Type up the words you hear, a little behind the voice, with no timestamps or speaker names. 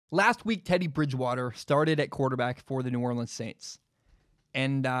Last week, Teddy Bridgewater started at quarterback for the New Orleans Saints.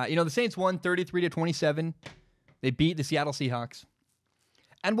 And, the Saints won 33-27. They beat the Seattle Seahawks.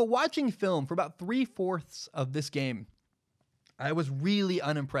 And while watching film for about 3/4 of this game, I was really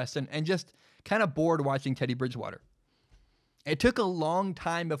unimpressed and just kind of bored watching Teddy Bridgewater. It took a long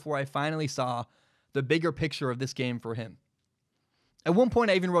time before I finally saw the bigger picture of this game for him. At one point,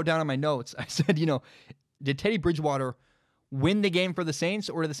 I even wrote down on my notes, I said, did Teddy Bridgewater win the game for the Saints,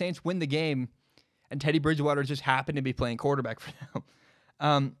 or did the Saints win the game and Teddy Bridgewater just happened to be playing quarterback for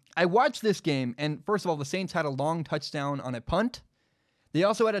them? I watched this game, and first of all, the Saints had a long touchdown on a punt. They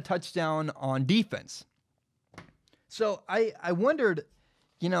also had a touchdown on defense. So I wondered,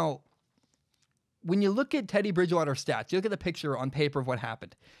 when you look at Teddy Bridgewater's stats, you look at the picture on paper of what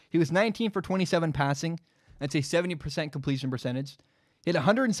happened. He was 19 for 27 passing. That's a 70% completion percentage. He had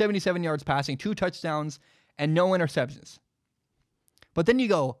 177 yards passing, 2 touchdowns, and no interceptions. But then you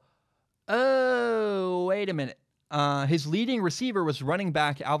go, oh, wait a minute. His leading receiver was running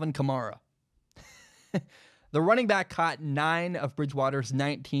back Alvin Kamara. The running back caught 9 of Bridgewater's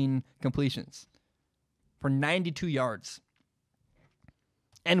 19 completions for 92 yards.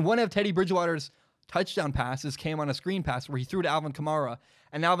 And one of Teddy Bridgewater's touchdown passes came on a screen pass where he threw to Alvin Kamara,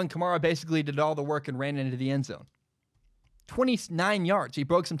 and Alvin Kamara basically did all the work and ran into the end zone. 29 yards. He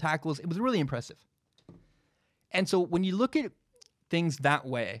broke some tackles. It was really impressive. And so when you look at things that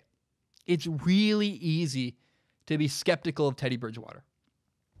way, it's really easy to be skeptical of Teddy Bridgewater.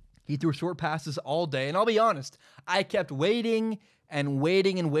 He threw short passes all day, and I'll be honest, I kept waiting and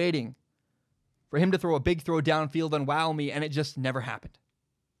waiting and waiting for him to throw a big throw downfield and wow me, and it just never happened.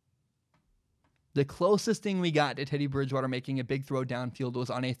 The closest thing we got to Teddy Bridgewater making a big throw downfield was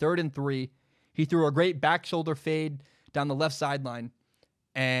on a 3rd and 3. He threw a great back shoulder fade down the left sideline,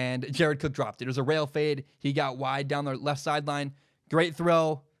 and Jared Cook dropped it. It was a rail fade. He got wide down the left sideline. Great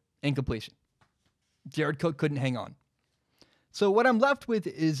throw, incompletion. Jared Cook couldn't hang on. So what I'm left with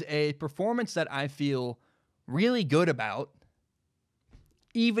is a performance that I feel really good about,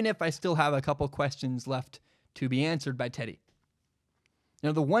 even if I still have a couple questions left to be answered by Teddy.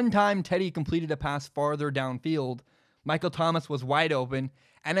 The one time Teddy completed a pass farther downfield, Michael Thomas was wide open,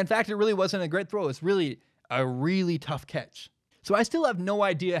 and in fact, it really wasn't a great throw. It's really a really tough catch. So I still have no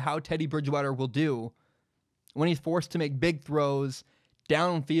idea how Teddy Bridgewater will do when he's forced to make big throws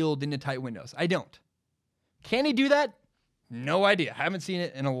downfield into tight windows. I don't. Can he do that? No idea. I haven't seen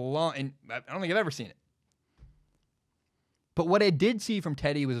it in I don't think I've ever seen it. But what I did see from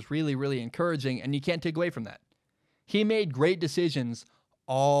Teddy was really, really encouraging, and you can't take away from that. He made great decisions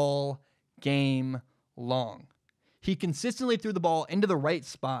all game long. He consistently threw the ball into the right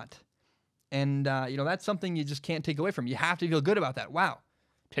spot. And, that's something you just can't take away from. You have to feel good about that. Wow,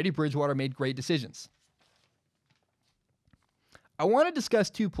 Teddy Bridgewater made great decisions. I want to discuss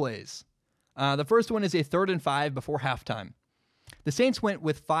 2 plays. The first one is a 3rd and 5 before halftime. The Saints went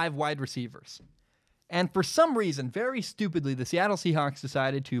with 5 wide receivers. And for some reason, very stupidly, the Seattle Seahawks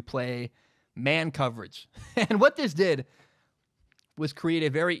decided to play man coverage. And what this did was create a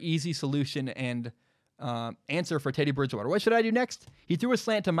very easy solution and answer for Teddy Bridgewater. What should I do next? He threw a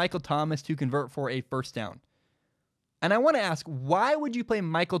slant to Michael Thomas to convert for a first down. And I want to ask, why would you play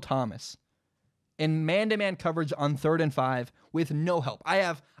Michael Thomas in man-to-man coverage on 3rd and 5 with no help? I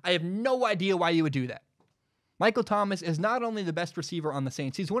have no idea why you would do that. Michael Thomas is not only the best receiver on the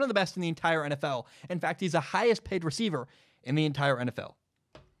Saints, he's one of the best in the entire NFL. In fact, he's the highest paid receiver in the entire NFL.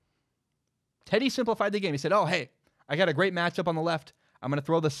 Teddy simplified the game. He said, hey, I got a great matchup on the left. I'm going to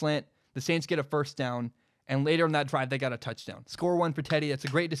throw the slant. The Saints get a first down. And later in that drive, they got a touchdown. Score 1 for Teddy. That's a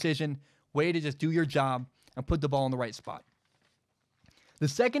great decision. Way to just do your job and put the ball in the right spot. The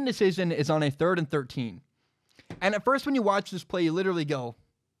second decision is on a 3rd and 13. And at first, when you watch this play, you literally go,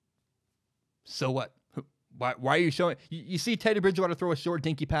 so what? Why are you showing? You see Teddy Bridgewater throw a short,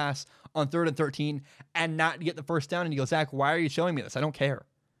 dinky pass on 3rd and 13 and not get the first down. And you go, Zach, why are you showing me this? I don't care.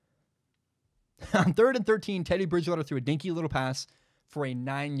 On 3rd and 13, Teddy Bridgewater threw a dinky little pass for a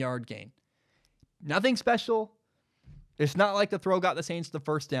 9-yard gain. Nothing special. It's not like the throw got the Saints the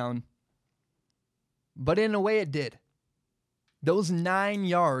first down. But in a way, it did. Those 9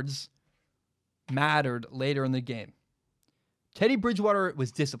 yards mattered later in the game. Teddy Bridgewater was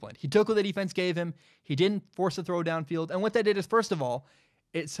disciplined. He took what the defense gave him. He didn't force a throw downfield. And what that did is, first of all,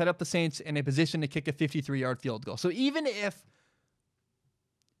 it set up the Saints in a position to kick a 53-yard field goal. So even if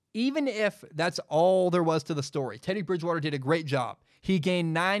that's all there was to the story, Teddy Bridgewater did a great job. He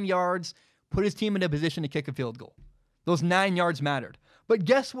gained 9 yards, put his team in a position to kick a field goal. Those 9 yards mattered. But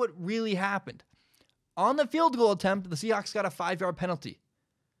guess what really happened? On the field goal attempt, the Seahawks got a 5-yard penalty.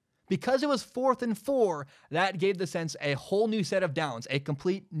 Because it was 4th and 4, that gave the Saints a whole new set of downs, a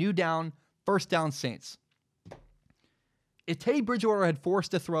complete new down, first down Saints. If Teddy Bridgewater had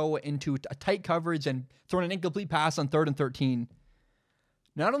forced to throw into a tight coverage and thrown an incomplete pass on 3rd and 13,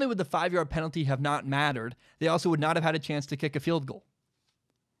 not only would the 5-yard penalty have not mattered, they also would not have had a chance to kick a field goal.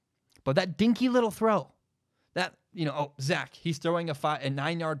 But that dinky little throw, that, Zach, he's throwing a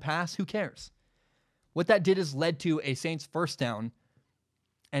 9-yard pass, who cares? What that did is led to a Saints first down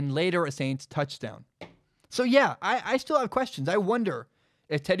and later a Saints touchdown. So yeah, I still have questions. I wonder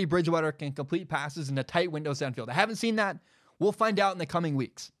if Teddy Bridgewater can complete passes into tight windows downfield. I haven't seen that. We'll find out in the coming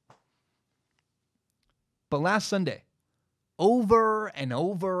weeks. But last Sunday, over and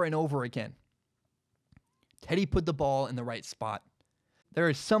over and over again, Teddy put the ball in the right spot. There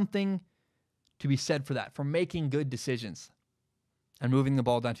is something to be said for that, for making good decisions and moving the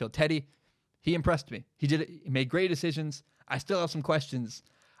ball downfield. Teddy, he impressed me. He did it. He made great decisions. I still have some questions.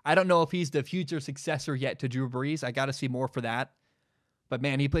 I don't know if he's the future successor yet to Drew Brees. I got to see more for that. But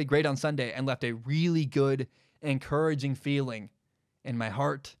man, he played great on Sunday and left a really good, encouraging feeling in my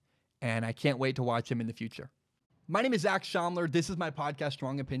heart, and I can't wait to watch him in the future. My name is Zach Schaumler. This is my podcast,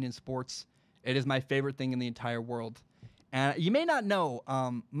 Strong Opinion Sports. It is my favorite thing in the entire world. And you may not know,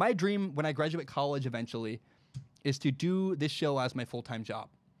 my dream when I graduate college eventually is to do this show as my full-time job.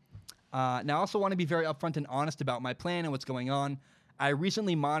 Now, I also want to be very upfront and honest about my plan and what's going on. I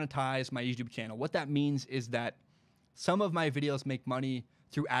recently monetized my YouTube channel. What that means is that some of my videos make money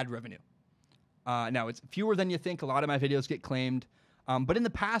through ad revenue. Now, it's fewer than you think. A lot of my videos get claimed. But in the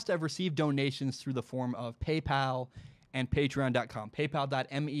past, I've received donations through the form of PayPal and Patreon.com.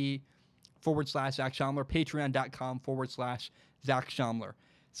 PayPal.me/Zach Schaumler, Patreon.com/Zach Schaumler.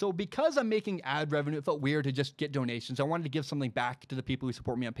 So because I'm making ad revenue, it felt weird to just get donations. I wanted to give something back to the people who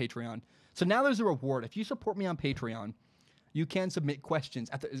support me on Patreon. So now there's a reward. If you support me on Patreon, you can submit questions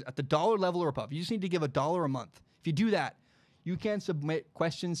at the dollar level or above. You just need to give $1 a month. If you do that, you can submit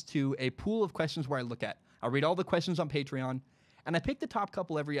questions to a pool of questions where I look at. I read all the questions on Patreon, and I pick the top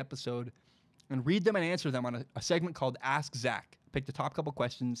couple every episode and read them and answer them on a segment called Ask Zach. Pick the top couple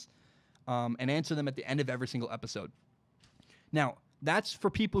questions and answer them at the end of every single episode. Now, that's for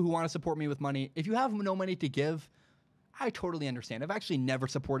people who want to support me with money. If you have no money to give, I totally understand. I've actually never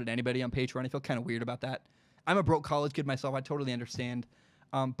supported anybody on Patreon. I feel kind of weird about that. I'm a broke college kid myself. I totally understand.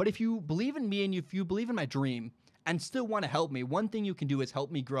 But if you believe in me and if you believe in my dream and still want to help me, one thing you can do is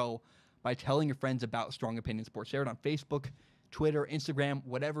help me grow by telling your friends about Strong Opinion Sports. Share it on Facebook, Twitter, Instagram,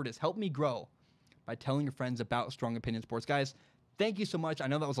 whatever it is. Help me grow by telling your friends about Strong Opinion Sports. Guys, thank you so much. I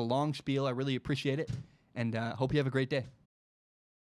know that was a long spiel. I really appreciate it, and hope you have a great day.